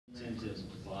tinted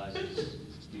visors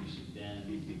usually, then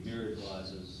the mirrored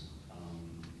visors,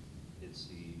 it's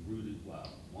the rooted, well,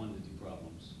 one of the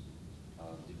problems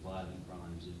of the violent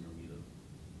crimes in Bermuda.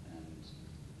 And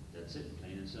that's it,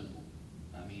 plain and simple.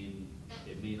 I mean,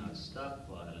 it may not stop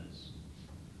violence,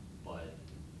 but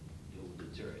it will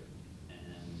deter it,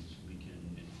 and we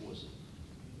can enforce it.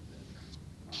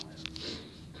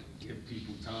 Give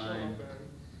people time,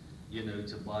 you know,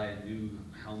 to buy a new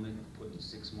helmet, put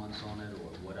 6 months on it,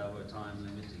 or whatever time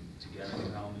limit to get a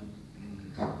new helmet.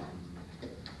 And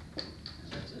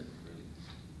that's it, really.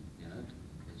 You know,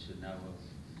 it should never,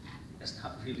 that's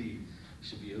not really,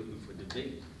 should be open for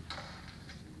debate.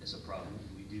 It's a problem,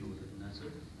 we deal with it, and that's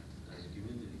it, as a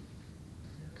community.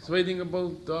 So what do you think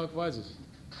about dark visors?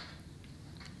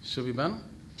 Should we ban them?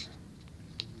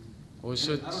 Or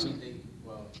should? I don't think they,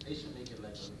 well, they should make it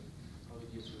like how we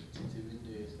use with tinted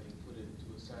windows, like put it to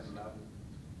a certain level,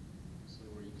 so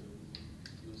where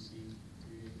you'll see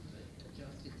through.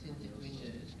 Adjusted tinted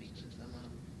windows because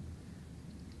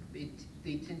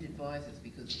they tinted visors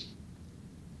because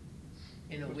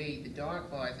in a way the dark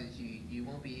visors you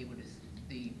won't be able to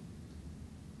see,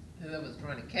 whoever's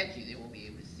trying to catch you, they won't be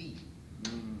able to see.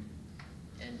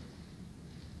 And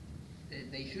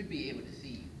they should be able to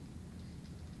see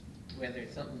whether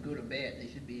it's something good or bad. They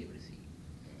should be able to see.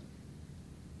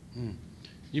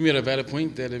 You made a valid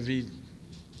point that if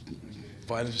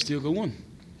violence will still go on.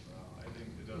 I think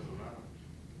it doesn't matter.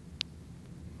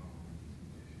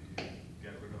 If you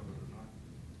get rid of it or not,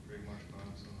 pretty much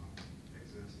guns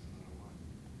exist no matter what.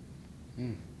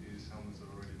 These helmets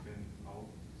have already been out.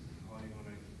 How are you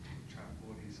going to trap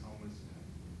all these helmets and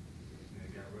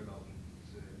get rid of them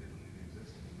so that they don't even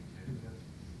exist anymore?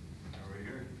 They're right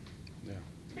here. Yeah.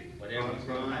 But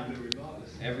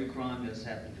every crime that's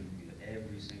happened in Bermuda,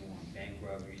 every single one, bank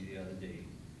robbery the other day,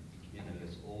 you know,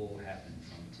 it's all happened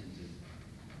from tinted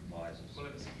visors.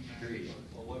 Period.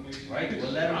 Well, what makes you Right?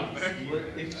 Well,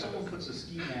 if someone puts a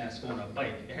ski mask on a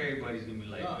bike, everybody's gonna be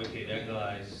like, okay, that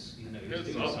guy's, you know,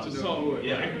 he's doing something.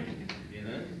 Yeah. You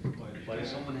know? But if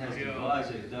someone has the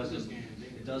visor, it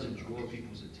doesn't draw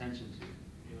people's attention to it.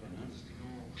 You know?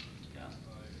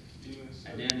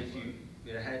 Yeah. And then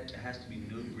it has to be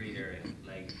no gray area.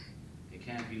 Like, it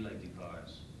can't be like the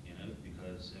cars, you know,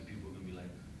 because then people are gonna be like,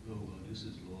 oh, well, this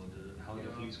is law. How are the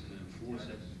police gonna enforce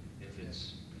it if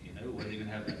it's, you know, whether they're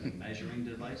gonna have like a measuring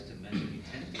device to measure the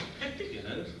tint, you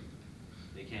know?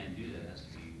 They can't do that. It has to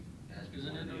be.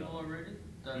 Isn't it a law already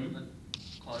that the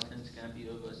car tints can't be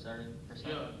over a certain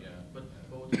percent? Yeah, but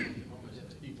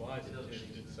the visor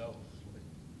itself.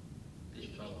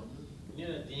 You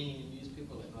know, the these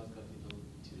people like us got, you know,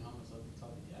 2 helmets on the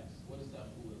top of the X. What is that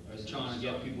for? They're trying to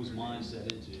get people's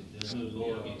mindset into it. There's no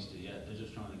law against it yet. They're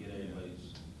just trying to get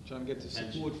everybody's. Trying to get the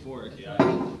support for it. Yeah.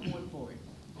 Support for it.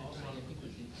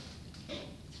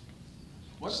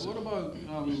 What about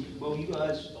Well, you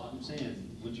guys, I'm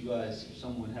saying, would you guys, if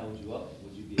someone held you up,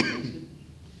 would you be against it?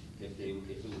 If it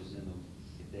was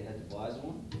if they had the visor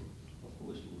on? Of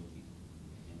course you would be,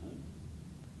 you know?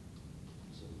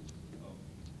 So,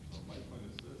 my point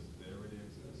is this, they already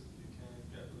exist. You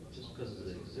can't get rid of just because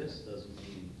it exists doesn't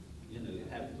mean, you know,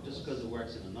 just because it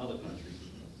works in another country,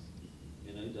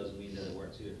 you know, doesn't mean that it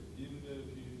works here. Even if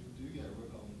you do get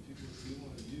rid of them, people still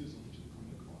want to use them to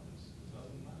commit crimes. It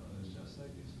doesn't matter. It's just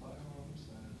like these firearms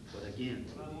and. But again,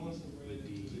 with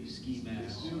the ski You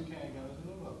mask, still can't get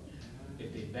rid of them.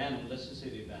 if they ban them, let's just say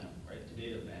they ban them, right?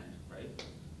 Today they're banned, right?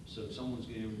 So if someone's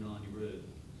going on your road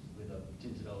with a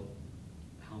tinted out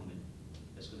helmet,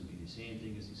 that's going to be the same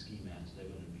thing as the ski mask. They're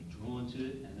going to be drawn to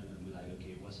it, and they're going to be like,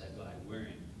 okay, what's that guy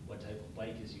wearing? What type of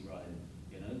bike is he riding?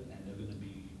 You know, and they're going to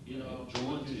be, you know,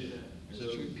 drawn to it. So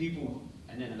people,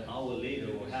 and then an hour later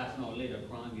or half an hour later, a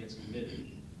crime gets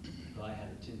committed. The guy had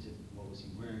a tinted, what was he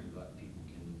wearing? But people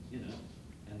can, you know,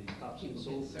 and the cops can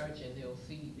People can search and they'll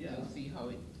see how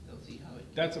it.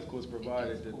 that's of course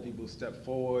provided that people step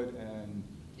forward and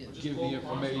give the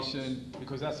information,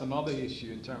 because that's another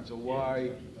issue in terms of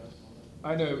why,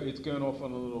 I know it's going off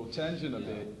on a little tangent a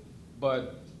bit,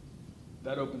 but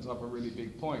that opens up a really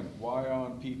big point. Why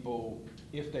aren't people,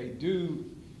 if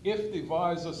the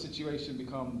visor situation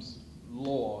becomes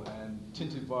law and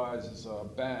tinted visors are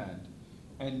banned,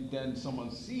 and then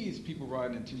someone sees people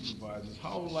riding in tinted visors,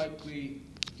 how likely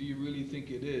do you really think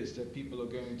it is that people are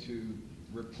going to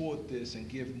report this and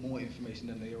give more information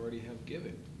than they already have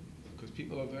given? Because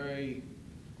people are very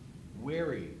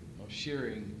wary of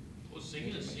sharing. Well,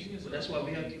 singers Well, that's why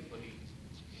we have. Singers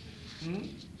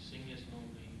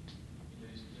normally, you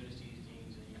notice these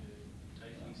things and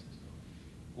type these and stuff.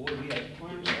 Or we have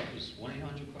Crime Stoppers,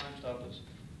 1-800 Crime Stoppers.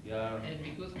 Yeah. And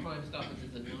because Crime Stoppers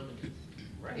is anonymous,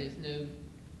 Right. there's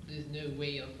there's no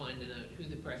way of finding out who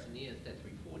the person is that's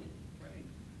reported. Right.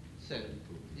 So,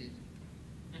 it,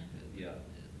 Yeah,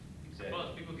 exactly. Plus,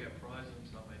 people get prizes and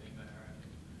stuff, I think, I heard,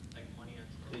 like money and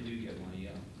stuff. They do get money,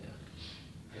 yeah,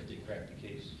 yeah. if they crack the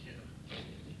case.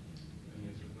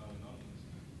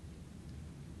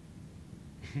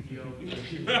 Yo,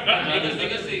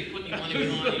 niggas say put the money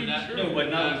behind you, that. No, but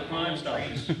not with Crime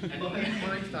Stoppers.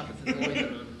 Crime Stoppers is always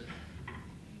anonymous.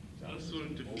 That sort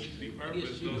of defeats the I purpose,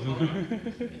 guess you though. know,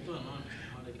 it's not honest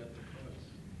how they got the cards.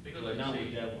 Because But like not say,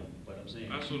 with that one, but I'm saying,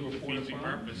 That if sort you of report a defeats the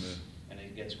crime, purpose. and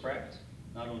it gets cracked,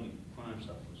 not only Crime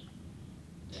Stoppers,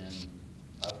 then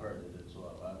I've heard it as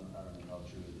well, I don't know how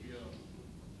true it is.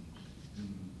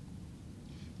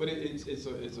 But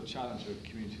it's a challenge for a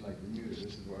community like Bermuda.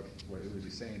 This is what it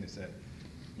was saying, is that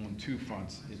on two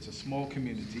fronts. It's a small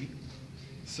community,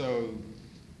 so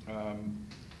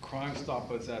Crime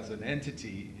Stoppers as an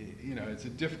entity, you know, it's a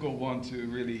difficult one to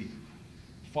really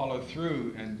follow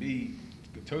through and be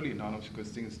totally anonymous, because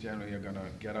things generally are gonna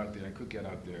get out there and could get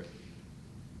out there.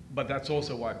 But that's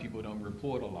also why people don't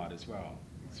report a lot as well.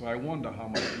 So I wonder how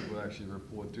much people actually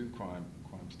report through Crime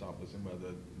Stoppers, and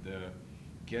whether they're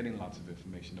getting lots of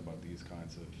information about these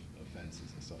kinds of offenses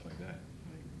and stuff like that.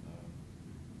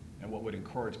 And what would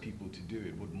encourage people to do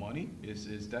it? Would money?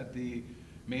 Is that the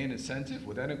main incentive?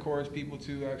 Would that encourage people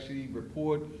to actually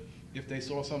report if they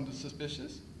saw something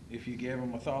suspicious? If you gave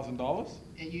them $1,000?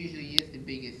 It usually is the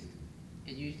biggest,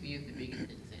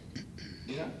 incentive.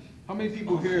 Yeah. How many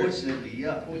people here, Unfortunately,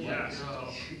 yeah. Yeah.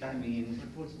 I mean,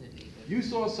 Unfortunately. But you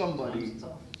saw somebody it's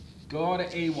tough. go out of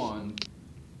A1,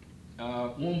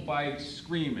 on bikes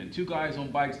screaming, two guys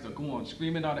on bikes that go on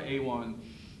screaming out of A1,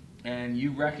 and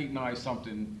you recognize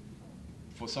something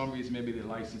for some reason, maybe the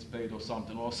license plate or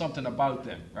something about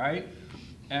them, right?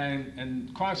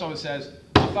 And Crime Stoppers says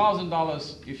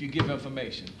 $1,000 if you give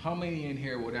information. How many in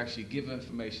here would actually give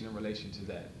information in relation to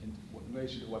that, in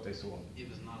relation to what they saw? If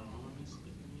it's not anonymous,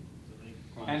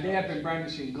 so And they have been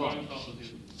brandishing guns.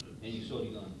 And you saw the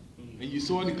gun. And you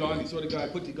saw the gun, you saw the guy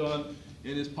put the gun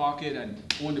in his pocket and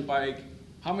on the bike.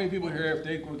 How many people here, if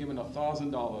they were given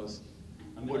 $1,000,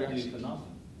 I mean, would I do actually? for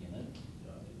nothing, you know?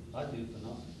 I do for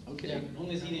nothing. Okay. as long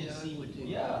as he didn't see what you.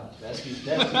 Yeah, that's the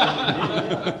only thing,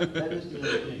 yeah, that is the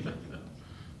only thing.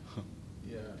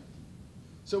 Yeah.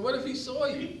 So what if he saw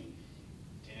you?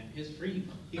 Damn, it's free.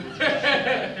 He was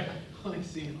only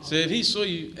seeing all. So if he saw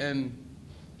you and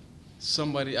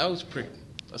somebody else pricked,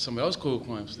 or somebody else called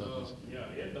Crime Stoppers,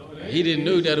 he didn't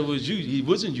know that it was you, he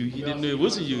wasn't you, he didn't know it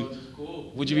wasn't you,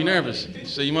 would you be nervous?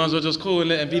 So you might as well just call and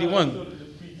let him be the one. I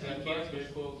had to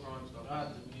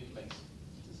move like to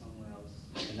somewhere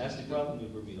else. And that's the problem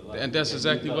with Bermuda. Like, And that's we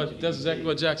exactly thought what, you that's could exactly say-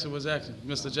 what Jackson was asking,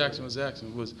 Mr. Jackson was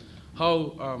asking, was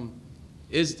how,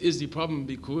 is the problem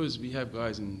because we have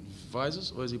guys in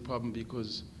visors, or is the problem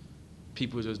because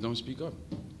people just don't speak up?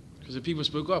 Because if people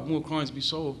spoke up, more crimes be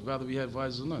solved, whether we had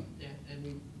visors or none. Yeah,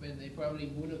 and when they probably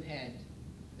would have had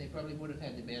the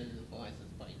bandits of visors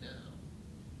by now.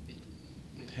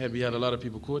 Had we had a lot of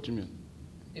people caught, you mean?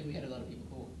 If we had a lot of people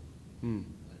caught. Hmm.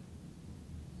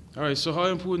 All right, so how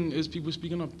important is people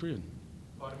speaking up praying?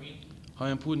 pardon me? How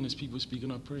important is people speaking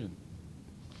up praying?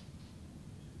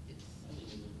 It's,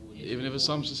 Even if it's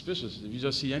something suspicious. If you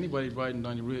just see anybody riding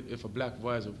down the road, if a black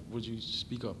visor, would you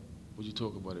speak up? Would you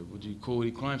talk about it? Would you call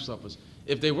the Crime Stoppers?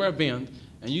 If they were banned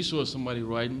and you saw somebody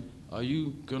riding, are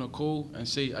you gonna call and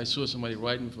say, I saw somebody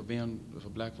riding with a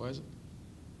black visor?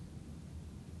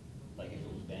 Like if it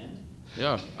was banned?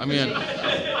 Yeah, I mean,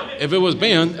 if it was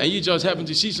banned and you just happen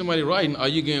to see somebody riding, are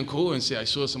you gonna call and say, I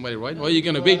saw somebody riding? Or are you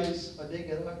gonna be? They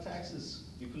get our taxes.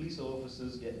 The police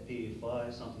officers get paid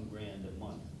 $5-something grand a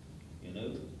month, you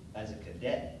know, as a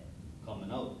cadet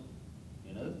coming out,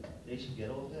 you know? They should get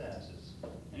off their asses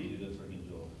and do their freaking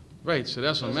job. Right, so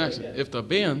that's what I'm That's asking. what I get.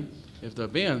 If they're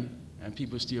banned and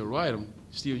people still ride them,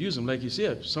 still use them, like you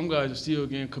said, some guys are still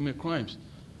going to commit crimes.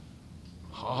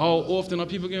 How often are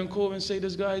people getting called and say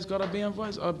this guy's got a banned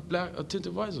visor, a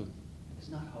tinted visor? It's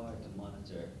not hard to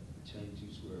monitor a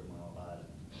 22 square mile island,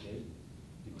 okay?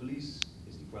 The police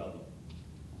is the problem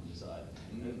on this island.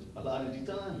 You know? A lot of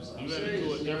the times, I'm You got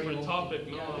into a serious. different topic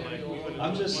now, like. we finna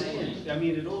I'm do just one saying, I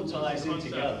mean, it all ties in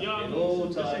concept. together. Yeah, It all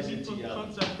this is ties a in deeper together.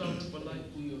 concept of it, but like,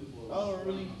 I don't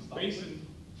really basing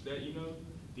that, you know,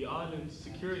 the island's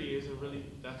security isn't really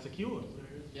that secure.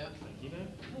 yeah. Like, you know?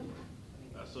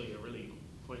 That's all you're really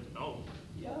pointing out.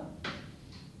 Yeah.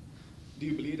 Do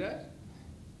you believe that?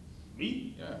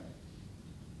 Me? Yeah.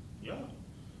 Yeah.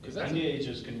 Because that's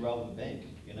Teenagers can rob a bank,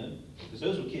 you know? Because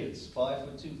those were kids,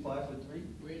 5'2", 5'3".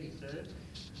 Really, sir?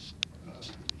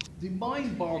 the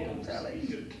mind boggles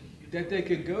that they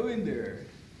could go in there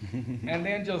and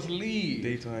then just leave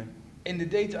Daytime. in the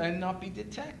daytime and not be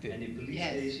detected. And the police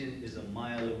Yes. station is a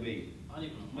mile away.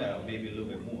 Well, maybe a little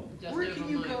bit more. Where can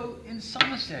you go in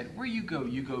Somerset? Where you go?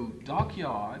 You go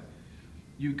Dockyard,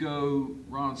 you go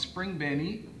around Spring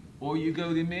Benny, or you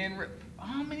go to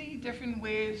how many different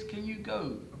ways can you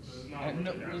go? And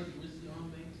no-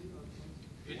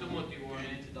 You don't want the one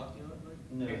into Dockyard, right?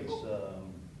 No, it's,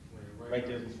 right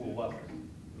there before Waffle.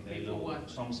 That Before little what?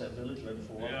 Somerset Village, right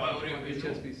before Waffle. Why would it be so?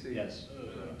 HSBC. Yes.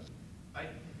 I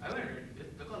went there,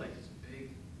 they got like this big.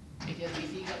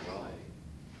 HSBC got rolled.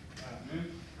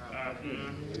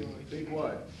 Big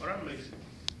what? What I'm like, you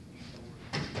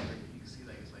can see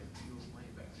like it's like fuels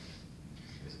laying back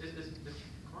there. It's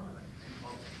kind of like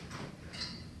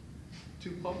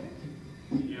Too public?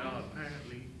 Yeah,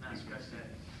 apparently. not scratch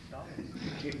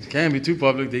that. Can't be too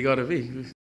public, they gotta be.